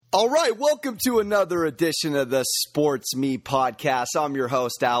All right, welcome to another edition of the SportsMe podcast. I'm your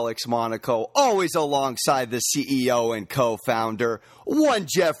host, Alex Monaco, always alongside the CEO and co-founder, one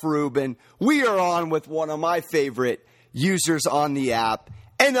Jeff Rubin. We are on with one of my favorite users on the app,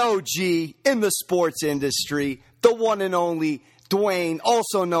 an OG in the sports industry, the one and only Duane,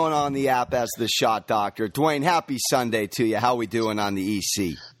 also known on the app as the Shot Doctor. Duane, happy Sunday to you. How we doing on the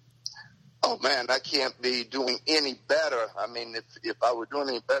EC? Oh, man, I can't be doing any better. I mean, if I were doing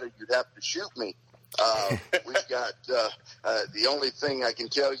any better, you'd have to shoot me. We've got the only thing I can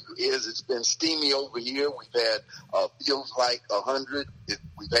tell you is it's been steamy over here. We've had feels like 100. It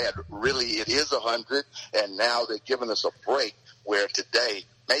is 100, and now they're giving us a break where today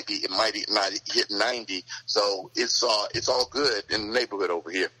maybe it might not hit 90. So it's all good in the neighborhood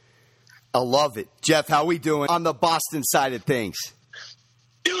over here. I love it. Jeff, how we doing on the Boston side of things?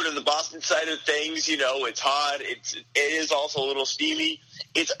 Dude, on the Boston side of things, it's hot. It is also a little steamy.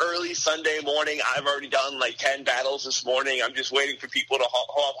 It's early Sunday morning. I've already done like 10 battles this morning. I'm just waiting for people to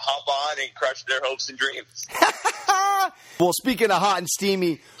hop on and crush their hopes and dreams. Well, speaking of hot and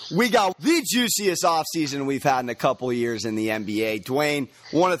steamy, we got the juiciest offseason we've had in a couple of years in the NBA. Duane,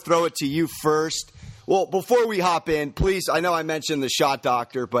 want to throw it to you first. Well, before we hop in, please, I know I mentioned the Shot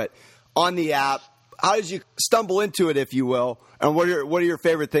Doctor, but on the app, how did you stumble into it, if you will? And what are your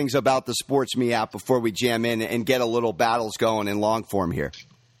favorite things about the SportsMe app before we jam in and get a little battles going in long form here?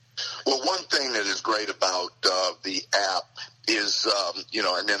 Well, one thing that is great about the app is,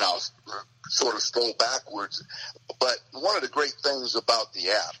 and then I'll sort of stroll backwards, but one of the great things about the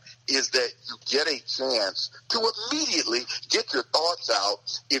app is that you get a chance to immediately get your thoughts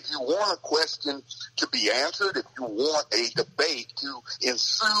out. If you want a question to be answered, if you want a debate to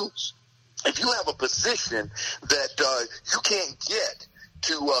ensue, if you have a position that you can't get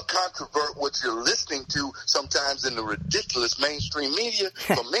to controvert what you're listening to sometimes in the ridiculous mainstream media,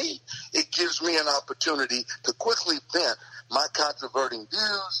 for me, it gives me an opportunity to quickly vent my controverting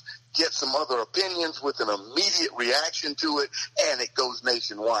views, get some other opinions with an immediate reaction to it, and it goes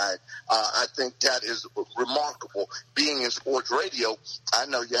nationwide. I think that is remarkable. Being in sports radio, I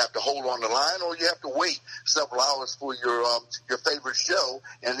know you have to hold on the line or you have to wait several hours for your favorite show,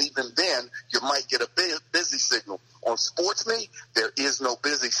 and even then, you might get a busy signal. On SportsMe, there is no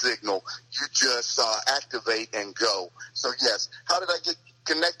busy signal. You just activate and go. So, yes, how did I get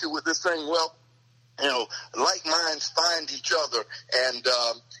connected with this thing? Well, like minds find each other. And,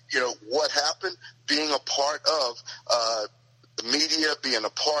 what happened? Being a part of the media, being a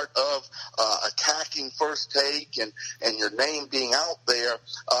part of attacking First Take and your name being out there,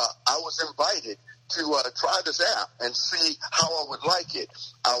 I was invited to try this app and see how I would like it.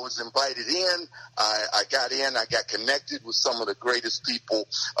 I was invited in. I got connected with some of the greatest people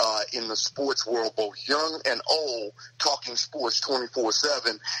in the sports world, both young and old, talking sports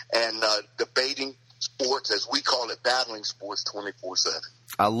 24/7 and debating sports, as we call it, battling sports 24/7.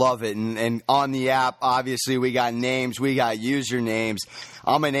 I love it. And on the app, obviously, we got names, we got usernames.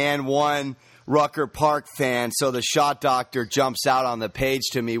 I'm an N1 Rucker Park fan, so the Shot Doctor jumps out on the page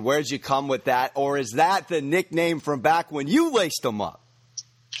to me. Where'd you come with that? Or is that the nickname from back when you laced them up?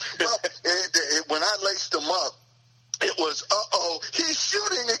 Well, when I laced them up, it was, he's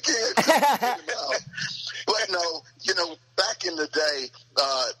shooting again. But no, back in the day,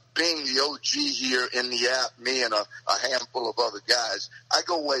 being the OG here in the app, me and a handful of other guys, I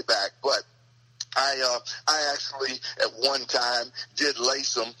go way back, but I actually at one time did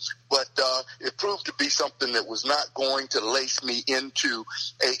lace them, but it proved to be something that was not going to lace me into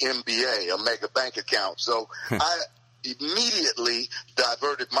a MBA, a mega bank account. So I immediately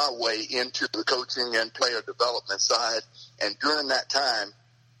diverted my way into the coaching and player development side, and during that time,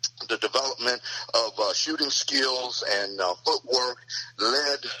 the development of shooting skills and footwork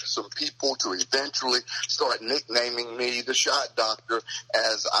led some people to eventually start nicknaming me the Shot Doctor,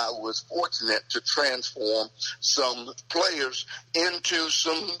 as I was fortunate to transform some players into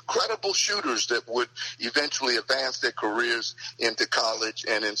some credible shooters that would eventually advance their careers into college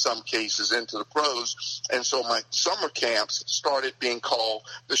and in some cases into the pros. And so my summer camps started being called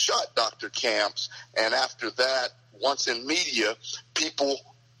the Shot Doctor camps. And after that, once in media, people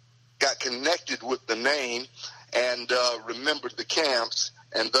got connected with the name and remembered the camps,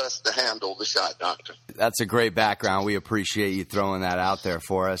 and thus the handle, the Shot Doctor. That's a great background. We appreciate you throwing that out there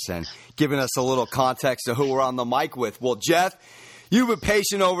for us and giving us a little context of who we're on the mic with. Well, Jeff, you've been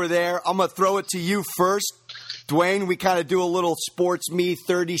patient over there. I'm going to throw it to you first. Duane, we kind of do a little SportsMe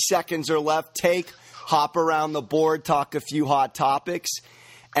 30 seconds or left take, hop around the board, talk a few hot topics,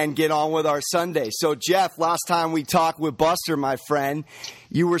 and get on with our Sunday. So, Jeff, last time we talked with Buster, my friend,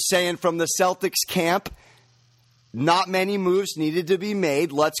 you were saying from the Celtics camp, Not many moves needed to be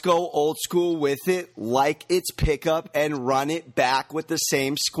made. Let's go old school with it, like it's pickup, and run it back with the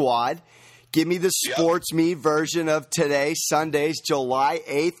same squad. Give me the SportsMe version of today, Sundays, July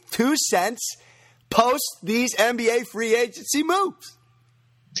 8th. 2 cents. Post these NBA free agency moves.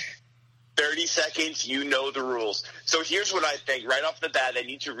 30 seconds, you know the rules. So here's what I think. Right off the bat, they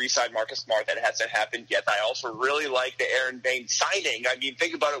need to re-sign Marcus Smart. That hasn't happened yet. I also really like the Aaron Baines signing. I mean,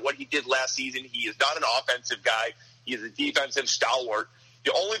 think about it, what he did last season. He is not an offensive guy. He is a defensive stalwart.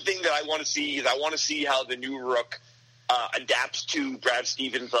 The only thing that I want to see is I want to see how the new rook adapts to Brad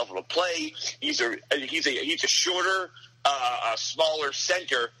Stevens' level of play. He's a shorter, a smaller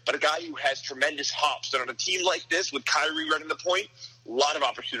center, but a guy who has tremendous hops. And on a team like this, with Kyrie running the point, a lot of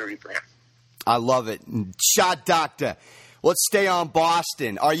opportunity for him. I love it. Shot doctor. Let's stay on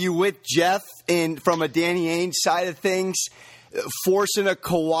Boston. Are you with Jeff from a Danny Ainge side of things? Forcing a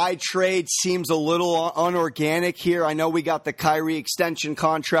Kawhi trade seems a little unorganic here. I know we got the Kyrie extension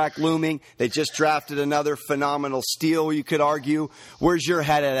contract looming. They just drafted another phenomenal steal, you could argue. Where's your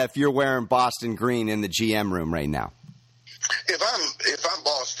head at if you're wearing Boston green in the GM room right now? If I'm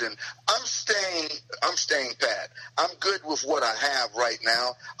Boston, I'm staying pat. I'm good with what I have right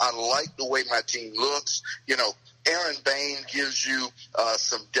now. I like the way my team looks. You know, Aaron Baines gives you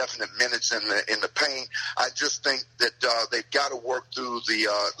some definite minutes in the paint. I just think that they've got to work through the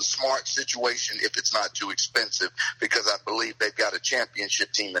Smart situation if it's not too expensive, because I believe they've got a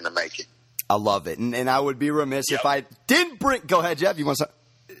championship team in the making. I love it, and I would be remiss if I didn't bring. Go ahead, Jeff. You want to?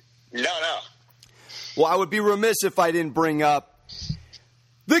 No. Well, I would be remiss if I didn't bring up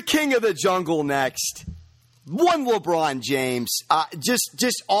the king of the jungle next. One LeBron James.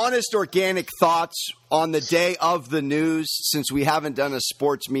 Just honest, organic thoughts on the day of the news, since we haven't done a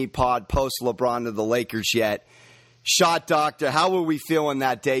SportsMe pod post LeBron to the Lakers yet. Shot doctor, how were we feeling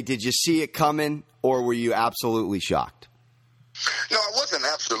that day? Did you see it coming, or were you absolutely shocked? No, I wasn't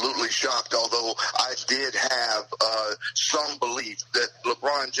absolutely shocked, although I did have some belief that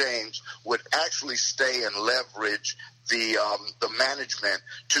LeBron James would actually stay and leverage the management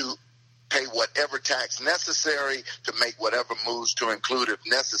to pay whatever tax necessary, to make whatever moves to include, if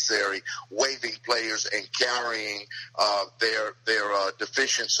necessary, waiving players and carrying their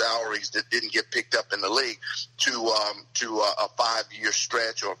deficient salaries that didn't get picked up in the league to a 5-year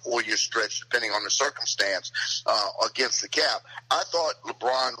stretch or a 4-year stretch, depending on the circumstance, against the cap. I thought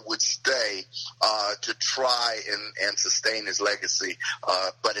LeBron would stay to try and sustain his legacy,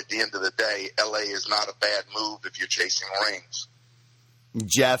 but at the end of the day, LA is not a bad move if you're chasing rings.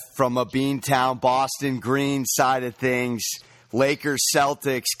 Jeff, from a Beantown, Boston Green side of things, Lakers,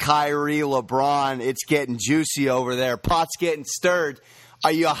 Celtics, Kyrie, LeBron, it's getting juicy over there. Pot's getting stirred.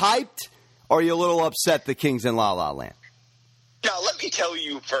 Are you hyped, or are you a little upset the Kings in La La Land? Now, let me tell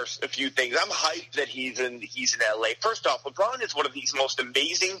you first a few things. I'm hyped that he's in L.A. First off, LeBron is one of these most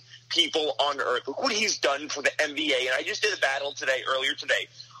amazing people on earth. Look what he's done for the NBA. And I just did a battle earlier today.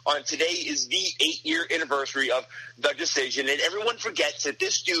 Today is the 8-year anniversary of the decision, and everyone forgets that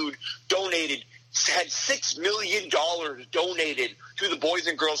this dude had $6 million donated to the Boys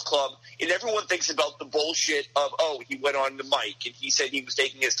and Girls Club, and everyone thinks about the bullshit of, he went on the mic and he said he was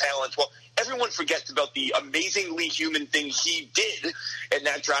taking his talents. Well, everyone forgets about the amazingly human thing he did, and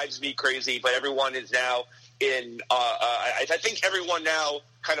that drives me crazy. But everyone is now I think everyone now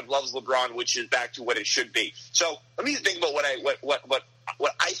kind of loves LeBron, which is back to what it should be. So let me think about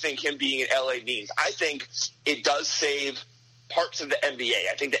what I think him being in LA means. I think it does save parts of the NBA.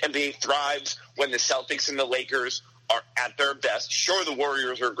 I think the NBA thrives when the Celtics and the Lakers are at their best. Sure, the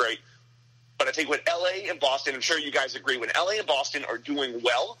Warriors are great, but I think when LA and Boston, I'm sure you guys agree, when LA and Boston are doing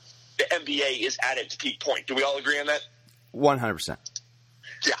well, the NBA is at its peak point. Do we all agree on that? 100%.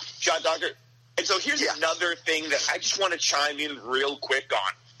 Yeah. Shot doctor. And so here's another thing that I just want to chime in real quick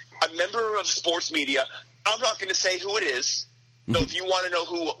on. A member of sports media, I'm not going to say who it is. So if you want to know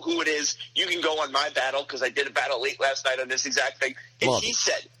who it is, you can go on my battle, because I did a battle late last night on this exact thing. And he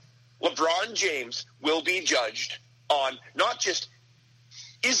said LeBron James will be judged on not just,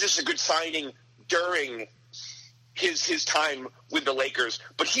 is this a good signing during his time with the Lakers,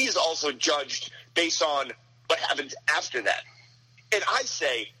 but he's also judged based on what happens after that. And I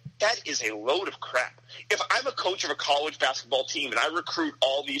say, that is a load of crap. If I'm a coach of a college basketball team and I recruit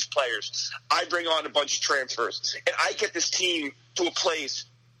all these players, I bring on a bunch of transfers, and I get this team to a place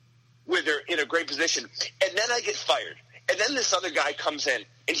where they're in a great position, and then I get fired, and then this other guy comes in,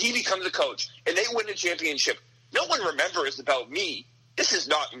 and he becomes a coach, and they win a championship, no one remembers about me. This is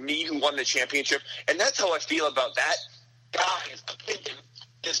not me who won the championship, and that's how I feel about that guy's opinion,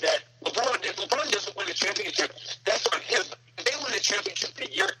 is that if LeBron doesn't win a championship, that's on him. If they win a championship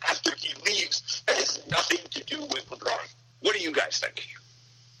the year after he leaves. That has nothing to do with LeBron. What do you guys think?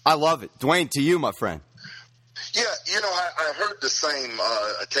 I love it. Duane, to you, my friend. Yeah, I heard the same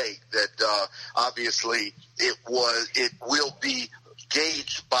take that obviously it will be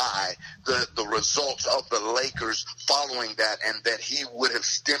gauged by the results of the Lakers following that, and that he would have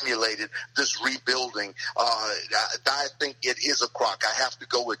stimulated this rebuilding. I think it is a crock. I have to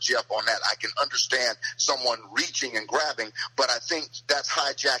go with Jeff on that. I can understand someone reaching and grabbing, but I think that's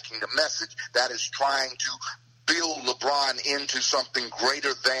hijacking the message. That is trying to build LeBron into something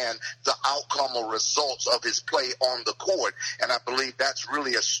greater than the outcome or results of his play on the court. And I believe that's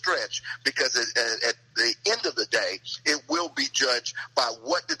really a stretch, because at the end of the day, it will be judged by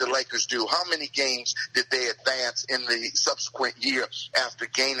what did the Lakers do? How many games did they advance in the subsequent year after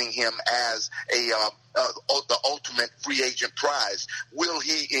gaining him as the ultimate free agent prize? Will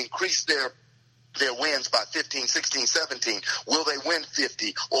he increase their wins by 15, 16, 17? Will they win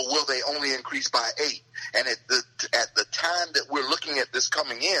 50, or will they only increase by 8? And at the time that we're looking at this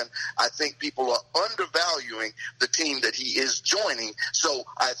coming in, I think people are undervaluing the team that he is joining. So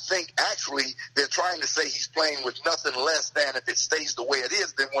I think actually they're trying to say he's playing with nothing less than, if it stays the way it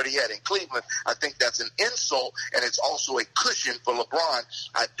is, than what he had in Cleveland. I think that's an insult, and it's also a cushion for LeBron.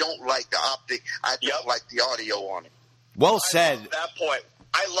 I don't like the optic. I don't like the audio on it. Well said.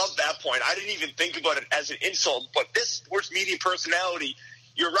 I love that point. I didn't even think about it as an insult, but this sports media personality,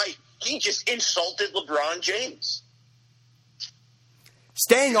 you're right. He just insulted LeBron James.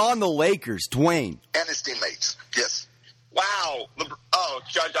 Staying on the Lakers, Duane. And his teammates, yes. Wow.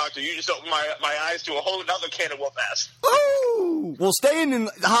 John Doctor, you just opened my eyes to a whole other can of whoop-ass. Ooh! Well, staying in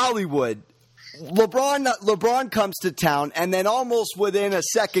Hollywood, LeBron comes to town, and then almost within a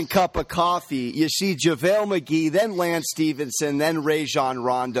second cup of coffee, you see JaVale McGee, then Lance Stevenson, then Rajon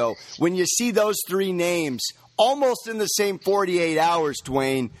Rondo. When you see those three names almost in the same 48 hours,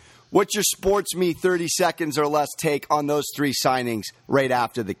 Duane, what's your SportsMe 30 seconds or less take on those three signings right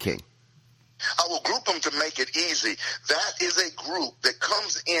after the King? I will group them to make it easy. That is a group that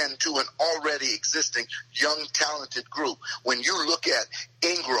comes into an already existing young, talented group. When you look at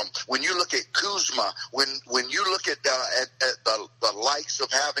Ingram, when you look at Kuzma, when you look at the likes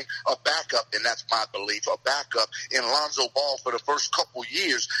of having a backup, and that's my belief, a backup in Lonzo Ball for the first couple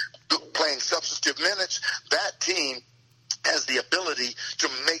years, playing substantive minutes, that team has the ability to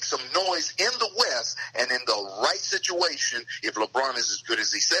make some noise in the West, and in the right situation, if LeBron is as good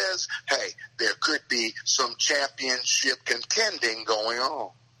as he says, hey, there could be some championship contending going on.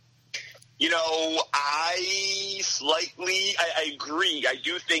 I agree. I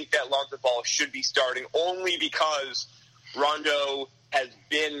do think that Lonzo Ball should be starting, only because Rondo has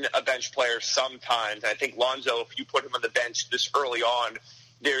been a bench player sometimes. I think Lonzo, if you put him on the bench this early on,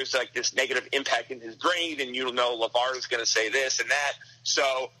 there's like this negative impact in his brain, and LeVar is going to say this and that.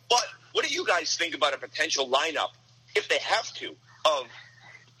 So, but what do you guys think about a potential lineup, if they have to, of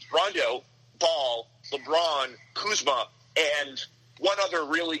Rondo, Ball, LeBron, Kuzma, and one other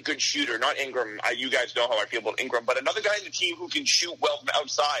really good shooter, not Ingram. You guys know how I feel about Ingram, but another guy in the team who can shoot well from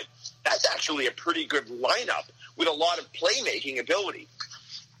outside. That's actually a pretty good lineup with a lot of playmaking ability.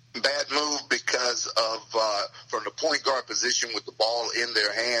 Bad move because of from the point guard position with the ball in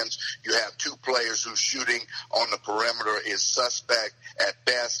their hands, you have two players whose shooting on the perimeter is suspect at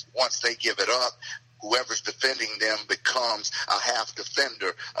best. Once they give it up, whoever's defending them becomes a half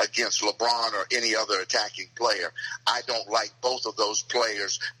defender against LeBron or any other attacking player. I don't like both of those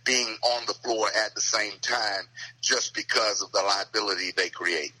players being on the floor at the same time just because of the liability they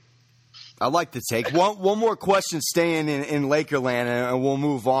create. I'd like to take one more question staying in Lakerland, and we'll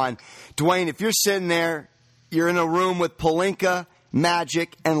move on. Duane, if you're sitting there, you're in a room with Pelinka,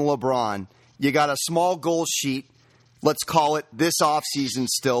 Magic, and LeBron. You got a small goal sheet. Let's call it this offseason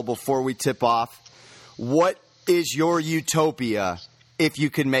still before we tip off. What is your utopia if you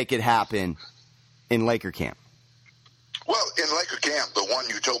can make it happen in Laker camp? Well, in Laker camp, the one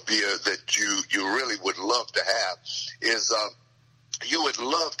utopia that you really would love to have is you would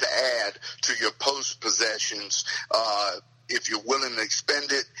love to add to your post possessions, if you're willing to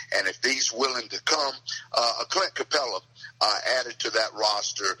expend it, and if he's willing to come, a Clint Capella added to that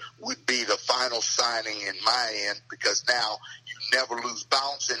roster would be the final signing in my end, because now you never lose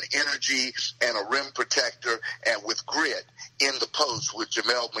bounce and energy and a rim protector, and with grit in the post with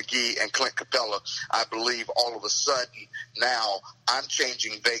JaVale McGee and Clint Capella, I believe all of a sudden now I'm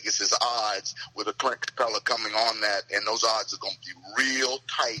changing Vegas's odds with a Clint Capella coming on that, and those odds are going to be real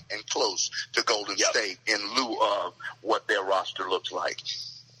tight and close to Golden State in lieu of what their roster looks like.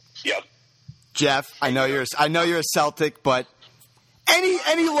 Yep. Jeff, I know you're a Celtic, but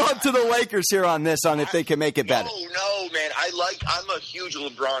Any love to the Lakers here on this, on if they can make it better? No, man. I'm a huge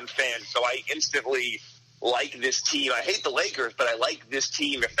LeBron fan, so I instantly like this team. I hate the Lakers, but I like this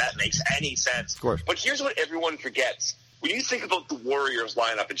team, if that makes any sense. Of course. But here's what everyone forgets. When you think about the Warriors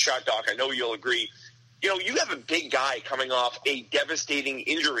lineup, and Shot Doc, I know you'll agree, you have a big guy coming off a devastating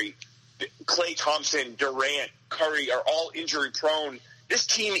injury. Klay Thompson, Durant, Curry are all injury-prone. This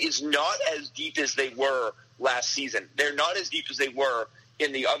team is not as deep as they were last season. They're not as deep as they were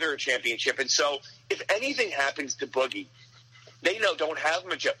in the other championship. And so if anything happens to Boogie, they don't have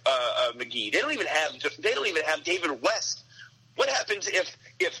McGee. They don't even have David West. What happens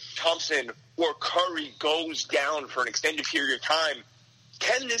if Thompson or Curry goes down for an extended period of time?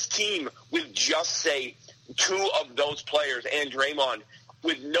 Can this team, with just, say, two of those players and Draymond,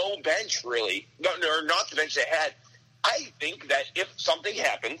 with no bench really, or not the bench they had, I think that if something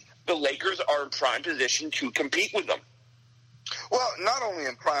happens, the Lakers are in prime position to compete with them. Well, not only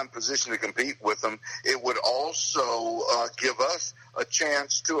in prime position to compete with them, it would also give us a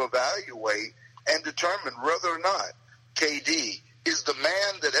chance to evaluate and determine whether or not KD is the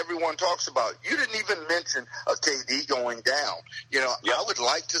man that everyone talks about. You didn't even mention a KD going down. I would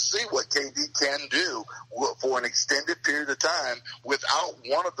like to see what KD can do for an extended period of time without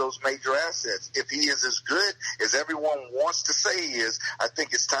one of those major assets. If he is as good as everyone wants to say he is, I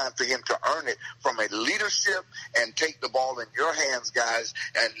think it's time for him to earn it from a leadership and take the ball in your hands, guys,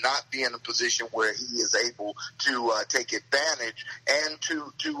 and not be in a position where he is able to take advantage and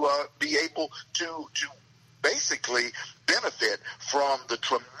to be able to basically benefit from the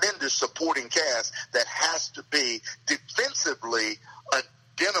tremendous supporting cast that has to be defensively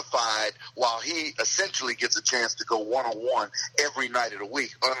identified while he essentially gets a chance to go one-on-one every night of the week,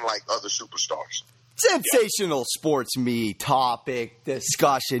 unlike other superstars. Sensational SportsMe topic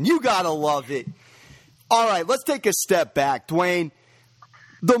discussion. You got to love it. All right, let's take a step back. Duane,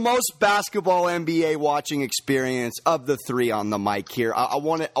 the most basketball NBA watching experience of the three on the mic here. I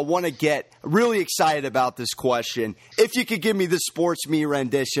want to get really excited about this question. If you could give me the SportsMe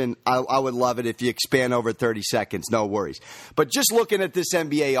rendition, I would love it. If you expand over 30 seconds, no worries. But just looking at this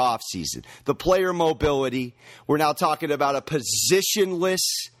NBA offseason, the player mobility, we're now talking about a positionless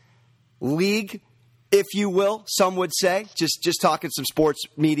league, if you will, some would say, just talking some sports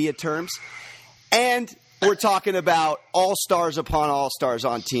media terms. And we're talking about all-stars upon all-stars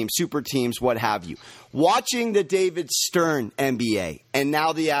on teams, super teams, what have you. Watching the David Stern NBA and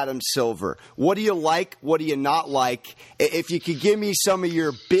now the Adam Silver, what do you like? What do you not like? If you could give me some of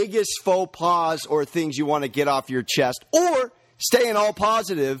your biggest faux pas or things you want to get off your chest, or staying all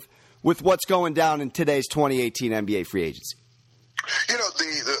positive with what's going down in today's 2018 NBA free agency.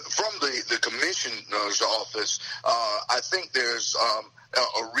 From the commissioner's office, I think there's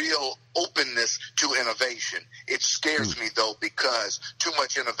a real openness to innovation. It scares me, though, because too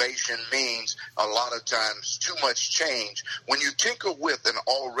much innovation means a lot of times too much change. When you tinker with an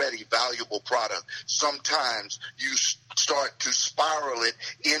already valuable product, sometimes you start to spiral it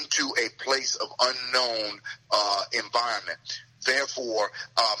into a place of unknown environment. Therefore,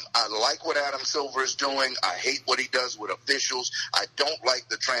 I like what Adam Silver is doing. I hate what he does with officials. I don't like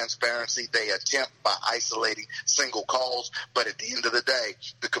the transparency they attempt by isolating single calls. But at the end of the day,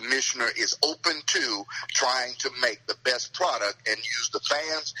 the commissioner is open to trying to make the best product and use the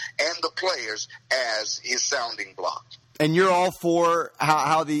fans and the players as his sounding block. And you're all for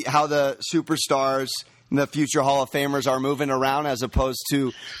how the superstars and the future Hall of Famers are moving around as opposed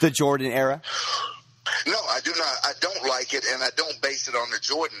to the Jordan era? No, I do not. I don't like it, and I don't base it on the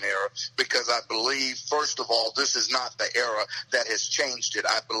Jordan era because I believe, first of all, this is not the era that has changed it.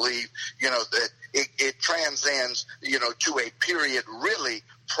 I believe, that it transcends, to a period really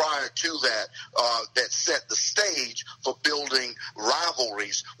prior to that that set the stage for building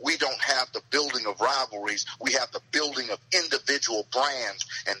rivalries. We don't have the building of rivalries. We have the building of individual brands,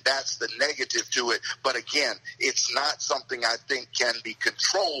 and that's the negative to it. But again, it's not something I think can be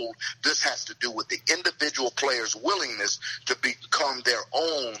controlled. This has to do with the individual players' willingness to become their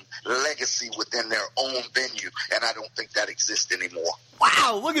own legacy within their own venue, and I don't think that exists anymore.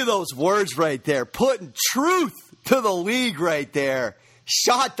 Wow, look at those words right there, putting truth to the league right there.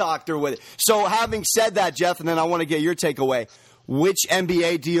 Shot doctor with it. So having said that, Jeff, and then I want to get your takeaway, which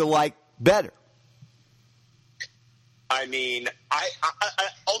NBA do you like better? I mean, I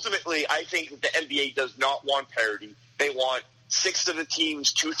ultimately, I think the NBA does not want parity. They want 6 of the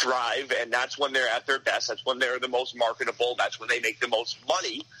teams to thrive, and that's when they're at their best. That's when they're the most marketable. That's when they make the most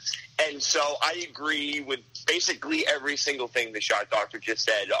money. And so I agree with basically every single thing the shot doctor just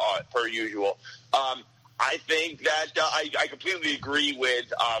said, per usual. I think that I completely agree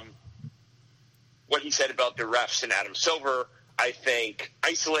with what he said about the refs and Adam Silver. I think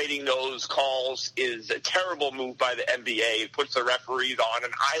isolating those calls is a terrible move by the NBA. It puts the referees on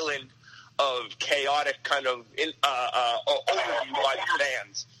an island of chaotic kind of overview by the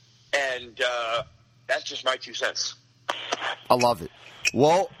fans. And that's just my 2 cents. I love it.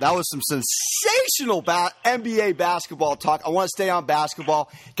 Well, that was some sensational NBA basketball talk. I want to stay on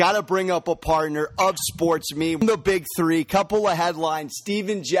basketball. Got to bring up a partner of SportsMe. The Big Three. Couple of headlines.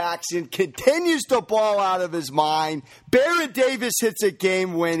 Steven Jackson continues to ball out of his mind. Baron Davis hits a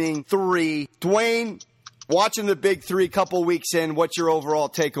game-winning 3. Duane, watching the Big Three, couple weeks in, what's your overall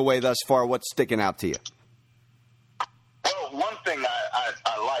takeaway thus far? What's sticking out to you? Well, one thing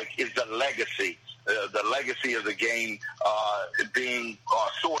I like is the legacy. The legacy of the game being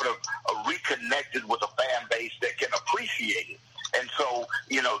sort of reconnected with a fan base that can appreciate it. And so,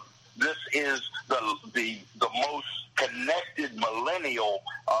 this is the most connected millennial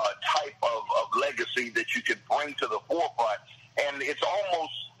type of legacy that you can bring to the forefront. And it's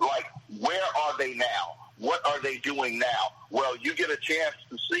almost like, where are they now? What are they doing now? Well, you get a chance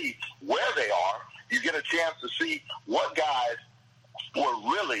to see where they are. You get a chance to see what guys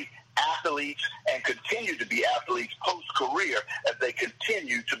were really athletes and continue to be athletes post-career as they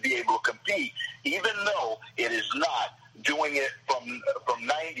continue to be able to compete. Even though it is not doing it from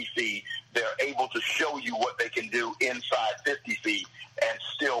 90 feet, they're able to show you what they can do inside 50 feet and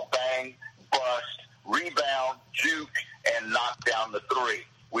still bang, bust, rebound, juke, and knock down the three.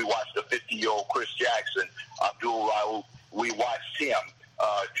 We watched a 50-year-old Chris Jackson, Abdul Rauf. We watched him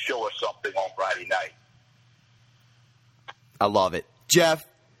show us something on Friday night. I love it. Jeff,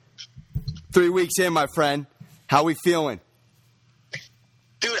 3 weeks in, my friend. How we feeling?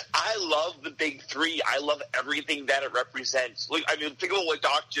 Dude, I love the Big Three. I love everything that it represents. Look, I mean, think about what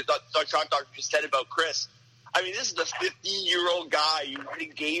Dr. just said about Chris. I mean, this is the 50-year-old guy. You had a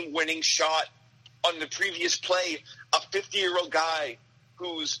game-winning shot on the previous play. A 50-year-old guy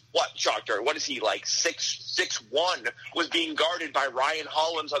who's, Doctor? What is he, like 6'1", was being guarded by Ryan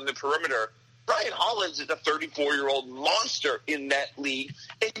Hollins on the perimeter. Ryan Hollins is a 34-year-old monster in that league,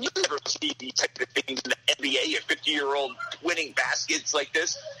 and you never see these type of things in the NBA, a 50-year-old winning baskets like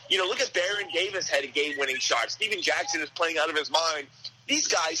this. Look at Baron Davis had a game-winning shot. Steven Jackson is playing out of his mind. These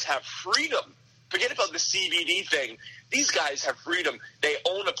guys have freedom. Forget about the CBD thing. These guys have freedom. They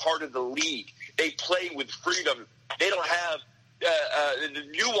own a part of the league. They play with freedom. They don't have the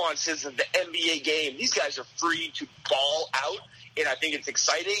nuances of the NBA game. These guys are free to ball out. And I think it's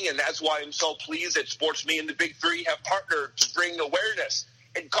exciting, and that's why I'm so pleased that SportsMe and the Big Three have partnered to bring awareness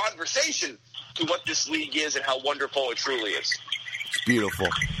and conversation to what this league is and how wonderful it truly is. It's beautiful.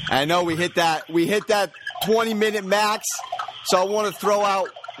 I know we hit that 20-minute max, so I want to throw out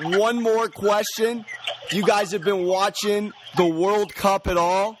one more question. If you guys have been watching the World Cup at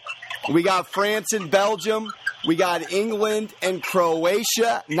all, we got France and Belgium. We got England and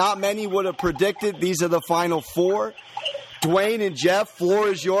Croatia. Not many would have predicted these are the final four. Duane and Jeff, floor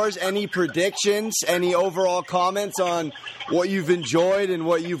is yours. Any predictions, any overall comments on what you've enjoyed and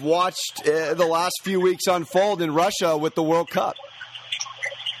what you've watched the last few weeks unfold in Russia with the World Cup?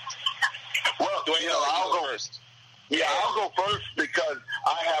 Well, I'll go first. Yeah, I'll go first because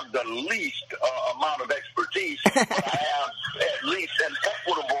I have the least amount of expertise, but I have at least an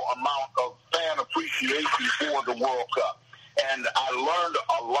equitable amount of fan appreciation for the World Cup. And I learned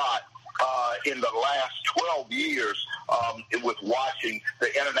a lot in the last 12 years with watching the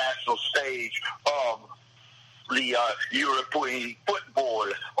international stage of the European football,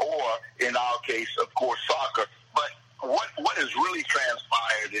 or in our case, of course, soccer. But what has really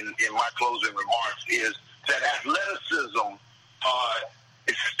transpired in my closing remarks is that athleticism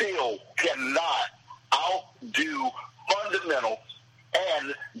still cannot outdo fundamental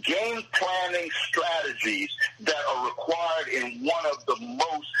and game planning strategies that are required in one of the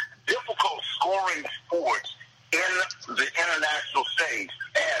most difficult scoring sports in the international stage.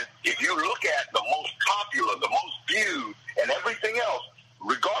 And if you look at the most popular, the most viewed, and everything else,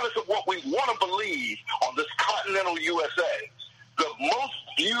 regardless of what we want to believe on this continental USA, the most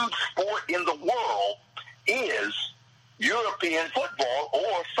viewed sport in the world is European football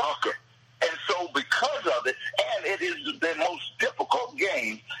or soccer. And so because of it, and it is the most difficult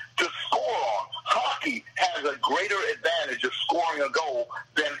game to score on, hockey has a greater advantage of scoring a goal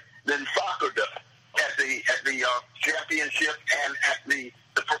than soccer does at the championship and at the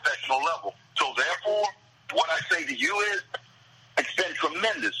professional level. So therefore, what I say to you is, it's been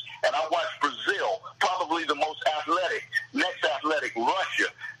tremendous. And I watched Brazil, probably the most athletic, next athletic, Russia.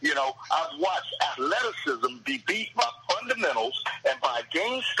 I've watched athleticism be beat by fundamentals and by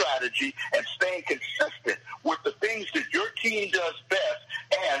game strategy and staying consistent with the things that your team does best,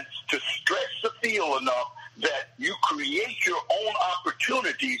 and to stretch the field enough that you create your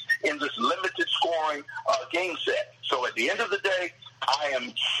opportunities in this limited scoring game set. So at the end of the day, I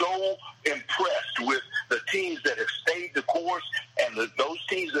am so impressed with the teams that have stayed the course, and those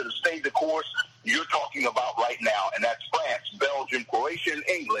teams that have stayed the course you're talking about right now, and that's France, Belgium, Croatia, and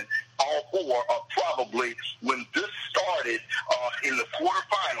England. All four are probably, when this started in the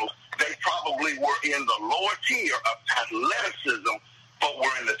quarterfinals, they probably were in the lower tier of athleticism, but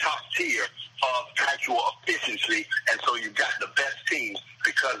were in the top tier of actual efficiency, and so you've got the best teams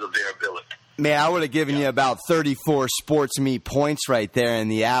because of their ability. Man, I would have given you about 34 SportsMe points right there in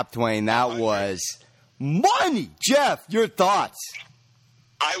the app, Duane. That was money. Jeff, your thoughts?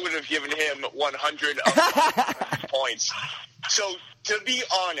 I would have given him 100 points. So, to be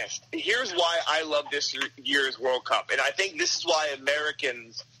honest, here's why I love this year's World Cup. And I think this is why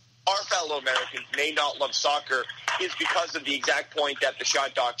Americans, our fellow Americans, may not love soccer, is because of the exact point that the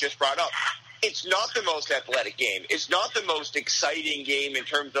shot doc just brought up. It's not the most athletic game. It's not the most exciting game in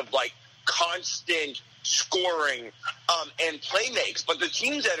terms of, like, constant scoring and play makes, but the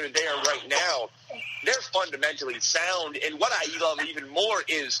teams that are there right now, they're fundamentally sound. And what I love even more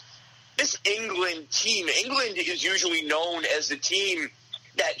is this England team. England is usually known as the team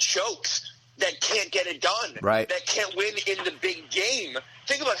that chokes, that can't get it done, right, that can't win in the big game.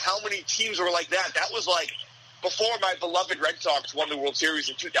 Think about how many teams were like that. That was like before my beloved Red Sox won the World Series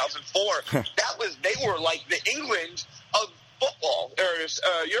in 2004. They were like the England of football,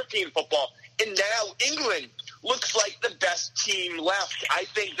 or European football. And now England looks like the best team left. I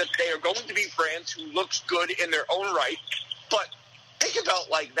think that they are going to be France, who looks good in their own right. But think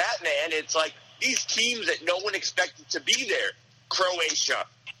about like that, man. It's like these teams that no one expected to be there. Croatia,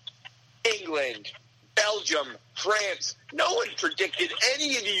 England, Belgium, France. No one predicted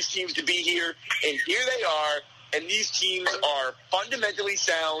any of these teams to be here. And here they are. And these teams are fundamentally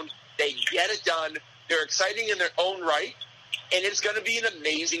sound. They get it done. They're exciting in their own right. And it's going to be an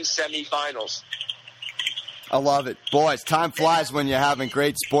amazing semifinals. I love it. Boys, time flies when you're having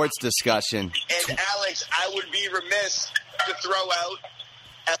great sports discussion. And, Alex, I would be remiss to throw out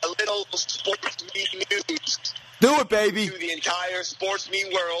a little SportsMe news. Do it, baby. To the entire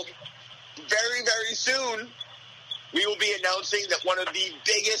SportsMe world. Very, very soon, we will be announcing that one of the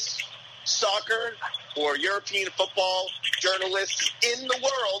biggest soccer or European football journalists in the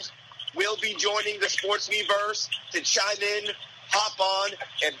world will be joining the SportsMe-verse to chime in, hop on,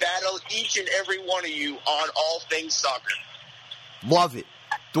 and battle each and every one of you on all things soccer. Love it.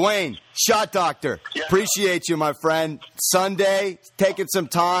 Duane, shot doctor, appreciate you, my friend. Sunday, taking some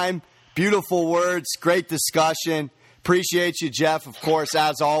time, beautiful words, great discussion. Appreciate you, Jeff, of course,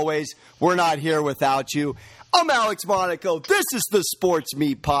 as always. We're not here without you. I'm Alex Monaco. This is the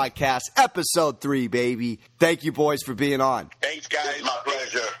SportsMe Podcast, Episode 3, baby. Thank you, boys, for being on. Thanks, guys. My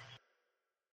pleasure.